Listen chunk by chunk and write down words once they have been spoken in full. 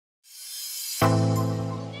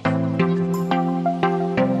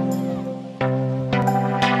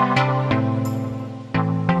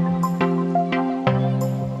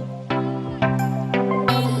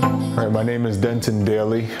is Denton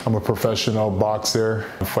Daley. I'm a professional boxer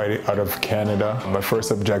fighting out of Canada. My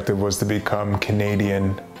first objective was to become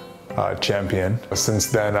Canadian champion. Since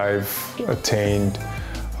then, I've attained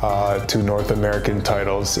 2 North American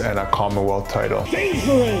titles and a Commonwealth title.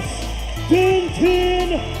 Dangerous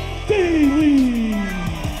Denton Daley!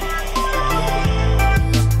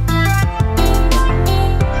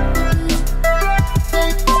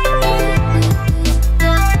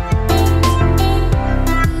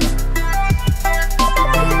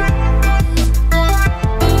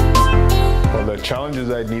 Challenges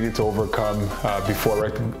I needed to overcome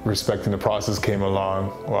before respecting the process came along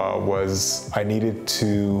was I needed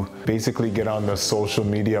to basically get on the social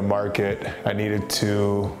media market. I needed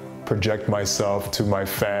to project myself to my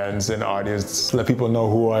fans and audience, let people know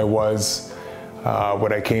who I was,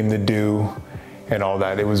 what I came to do, and all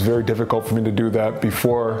that. It was very difficult for me to do that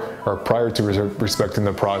before or prior to respecting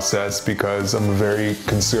the process because I'm a very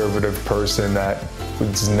conservative person that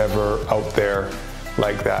was never out there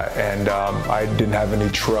like that, and I didn't have any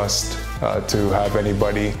trust to have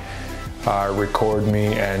anybody record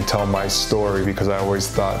me and tell my story because I always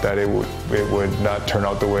thought that it would not turn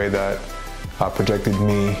out the way that projected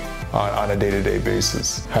me on a day-to-day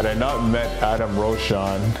basis. Had I not met Adam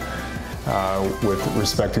Roshan with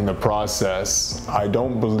respecting the process, I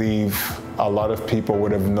don't believe a lot of people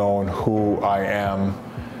would have known who I am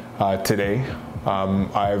today.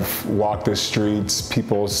 I've walked the streets,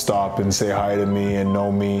 people stop and say hi to me and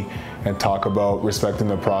know me and talk about respecting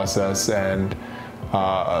the process, and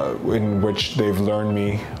in which they've learned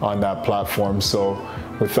me on that platform. So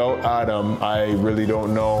without Adam, I really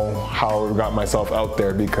don't know how I got myself out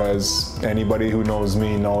there, because anybody who knows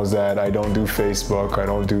me knows that I don't do Facebook, I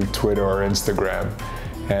don't do Twitter or Instagram.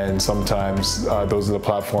 And sometimes those are the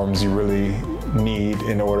platforms you really need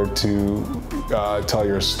in order to tell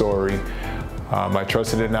your story. I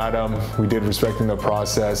trusted in Adam. We did respecting the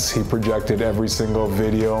process. He projected every single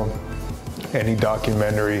video, any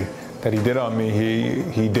documentary that he did on me,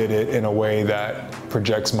 he did it in a way that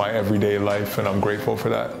projects my everyday life, and I'm grateful for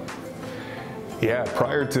that. Yeah,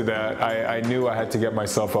 prior to that, I knew I had to get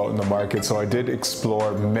myself out in the market, so I did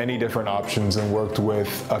explore many different options and worked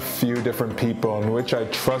with a few different people in which I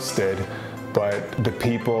trusted, but the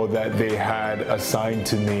people that they had assigned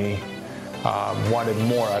to me wanted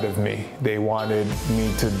more out of me. They wanted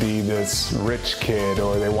me to be this rich kid,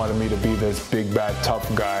 or they wanted me to be this big, bad, tough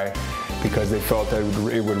guy because they felt that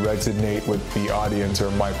it would resonate with the audience or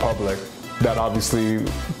my public. That obviously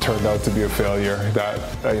turned out to be a failure. That,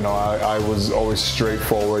 I was always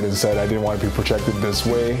straightforward and said I didn't want to be projected this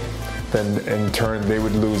way. Then in turn, they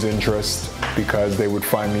would lose interest because they would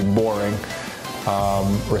find me boring.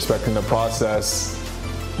 Respecting the process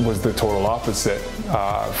was the total opposite.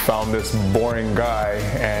 Found this boring guy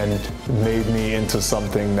and made me into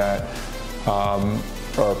something that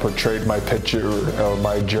portrayed my picture or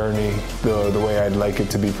my journey the way I'd like it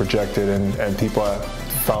to be projected, and people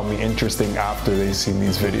found me interesting after they seen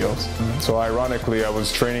these videos. So ironically, I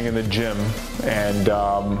was training in the gym and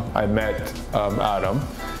I met Adam,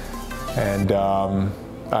 and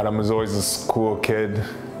Adam was always this cool kid.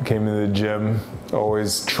 Came to the gym,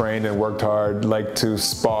 always trained and worked hard, liked to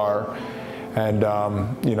spar, and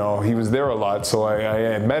he was there a lot, so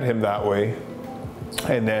I met him that way.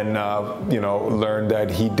 And then learned that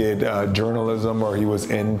he did journalism, or he was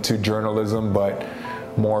into journalism, but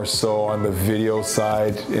more so on the video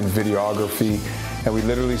side, in videography. And we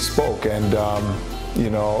literally spoke, and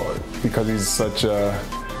because he's such a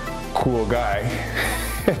cool guy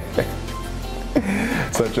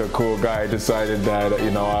I decided that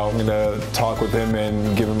I'm gonna talk with him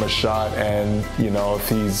and give him a shot, and if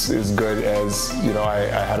he's as good as I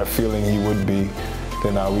had a feeling he would be,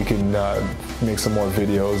 then we can make some more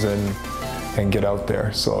videos and get out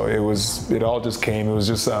there. So it all just came. It was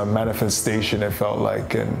just a manifestation, it felt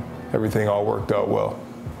like, and everything all worked out well.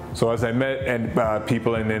 So as I met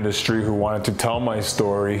people in the industry who wanted to tell my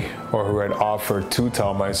story, or who had offered to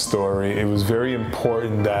tell my story, it was very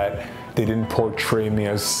important that they didn't portray me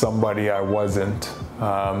as somebody I wasn't.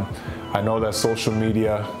 I know that social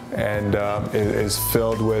media is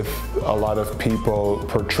filled with a lot of people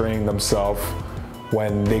portraying themselves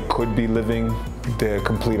when they could be living the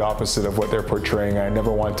complete opposite of what they're portraying. I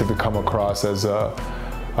never want to come across as a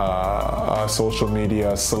social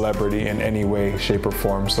media celebrity in any way, shape, or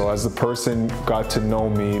form. So as the person got to know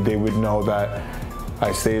me, they would know that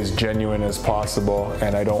I stay as genuine as possible,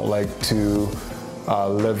 and I don't like to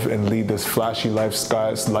live and lead this flashy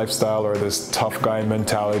lifestyle or this tough guy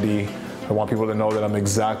mentality. I want people to know that I'm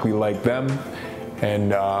exactly like them,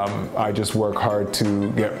 and I just work hard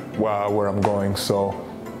to get where I'm going. So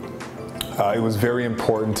It was very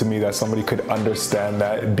important to me that somebody could understand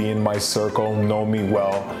that, be in my circle, know me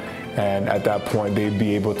well, and at that point they'd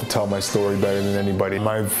be able to tell my story better than anybody.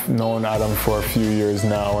 I've known Adam for a few years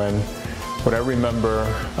now, and what I remember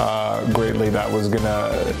greatly that was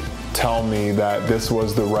gonna tell me that this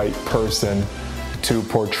was the right person to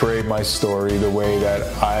portray my story the way that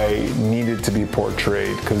I needed to be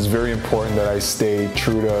portrayed, because it's very important that I stay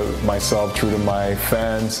true to myself, true to my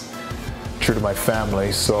fans, true to my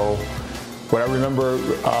family. So what I remember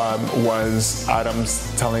was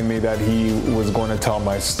Adam's telling me that he was going to tell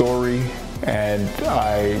my story, and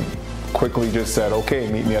I quickly just said,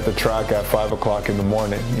 okay, meet me at the track at 5 o'clock in the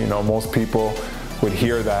morning. You know, most people would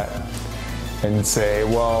hear that and say,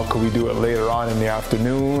 well, could we do it later on in the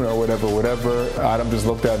afternoon or whatever. Adam just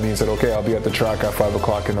looked at me and said, okay, I'll be at the track at 5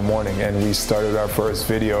 o'clock in the morning. And we started our first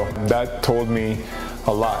video. That told me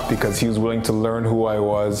a lot, because he was willing to learn who I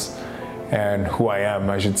was and who I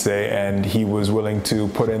am, I should say, and he was willing to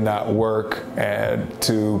put in that work and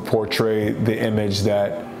to portray the image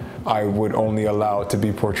that I would only allow to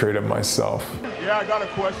be portrayed of myself. Yeah, I got a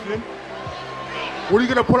question. What are you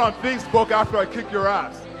gonna put on Facebook after I kick your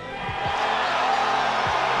ass?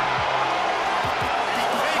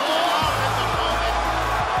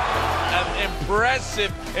 An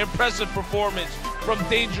impressive performance from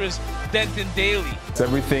dangerous Denton Daley.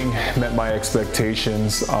 Everything met my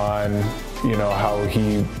expectations on, you know, how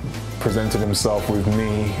he presented himself with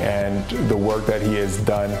me and the work that he has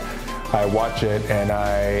done. I watch it and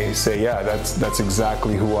I say, yeah, that's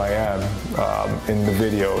exactly who I am in the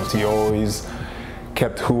videos. He always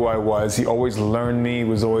kept who I was. He always learned me,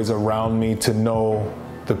 was always around me to know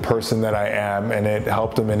the person that I am, and it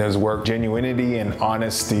helped him in his work. Genuinity and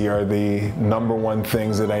honesty are the #1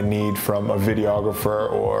 things that I need from a videographer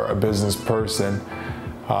or a business person.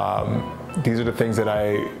 These are the things that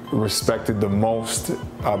I respected the most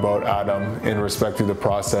about Adam, in respect to the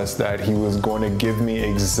process, that he was going to give me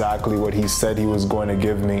exactly what he said he was going to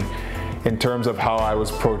give me in terms of how I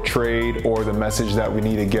was portrayed or the message that we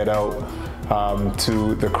need to get out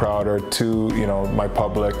to the crowd or to, you know, my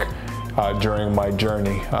public during my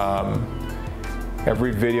journey.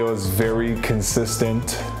 Every video is very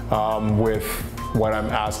consistent with what I'm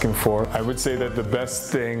asking for. I would say that the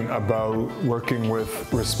best thing about working with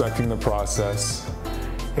Respecting the Process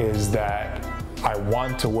is that I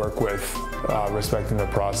want to work with Respecting the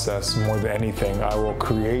Process more than anything. I will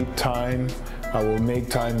create time, I will make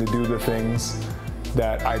time to do the things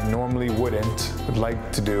that I normally wouldn't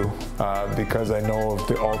like to do because I know of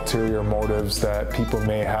the ulterior motives that people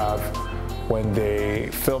may have when they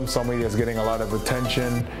film somebody that's getting a lot of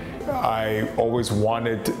attention. I always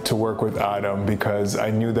wanted to work with Adam because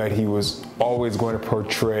I knew that he was always going to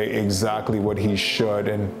portray exactly what he should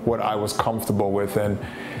and what I was comfortable with. And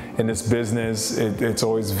in this business, it's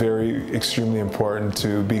always extremely important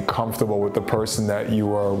to be comfortable with the person that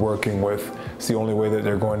you are working with. It's the only way that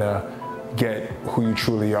they're going to get who you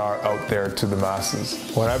truly are out there to the masses.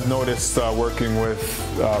 What I've noticed working with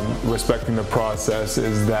Respecting the Process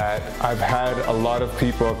is that I've had a lot of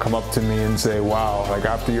people come up to me and say, wow, like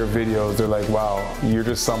after your videos, they're like, wow, you're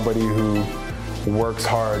just somebody who works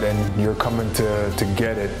hard and you're coming to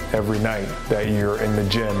get it every night that you're in the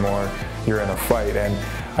gym or you're in a fight. And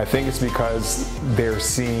I think it's because they're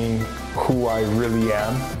seeing who I really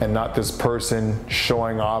am and not this person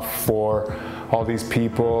showing off for all these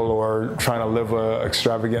people or trying to live an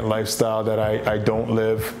extravagant lifestyle that I don't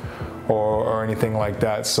live or anything like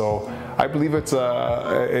that. So I believe it's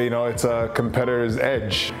it's a competitor's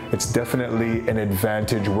edge. It's definitely an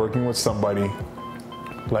advantage working with somebody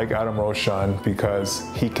like Adam Roshan, because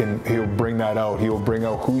he'll bring that out. He'll bring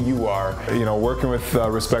out who you are. You know, working with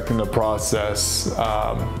Respecting the Process,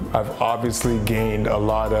 I've obviously gained a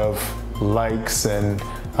lot of likes and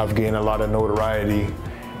I've gained a lot of notoriety,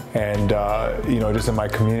 and just in my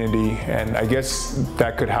community. And I guess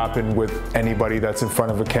that could happen with anybody that's in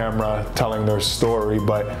front of a camera telling their story.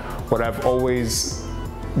 But what I've always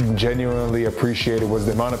genuinely appreciated was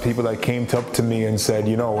the amount of people that came up to me and said,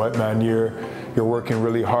 you know what, man, you're working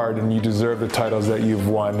really hard and you deserve the titles that you've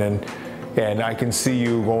won, and I can see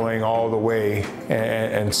you going all the way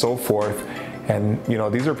and so forth. And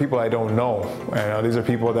these are people I don't know. These are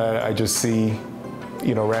people that I just see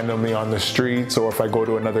randomly on the streets, or if I go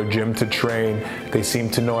to another gym to train, they seem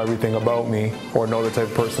to know everything about me or know the type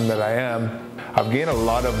of person that I am. I've gained a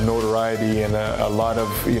lot of notoriety and a lot of,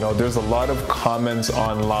 there's a lot of comments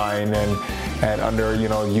online and under,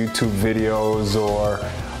 YouTube videos or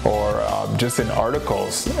just in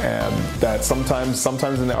articles, and that sometimes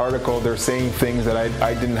in the article they're saying things that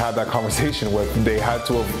I didn't have that conversation with. They had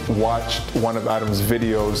to have watched one of Adam's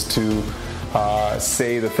videos to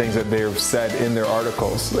say the things that they've said in their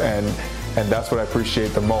articles, and that's what I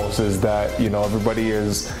appreciate the most, is that, you know, everybody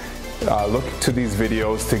is looking to these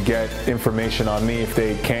videos to get information on me. If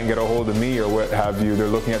they can't get a hold of me or what have you, they're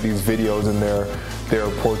looking at these videos and they're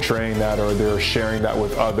portraying that, or they're sharing that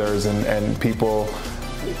with others, and people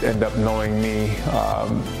end up knowing me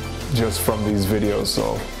just from these videos.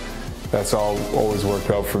 So that's all always worked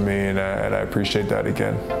out for me, and I appreciate that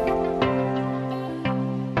again.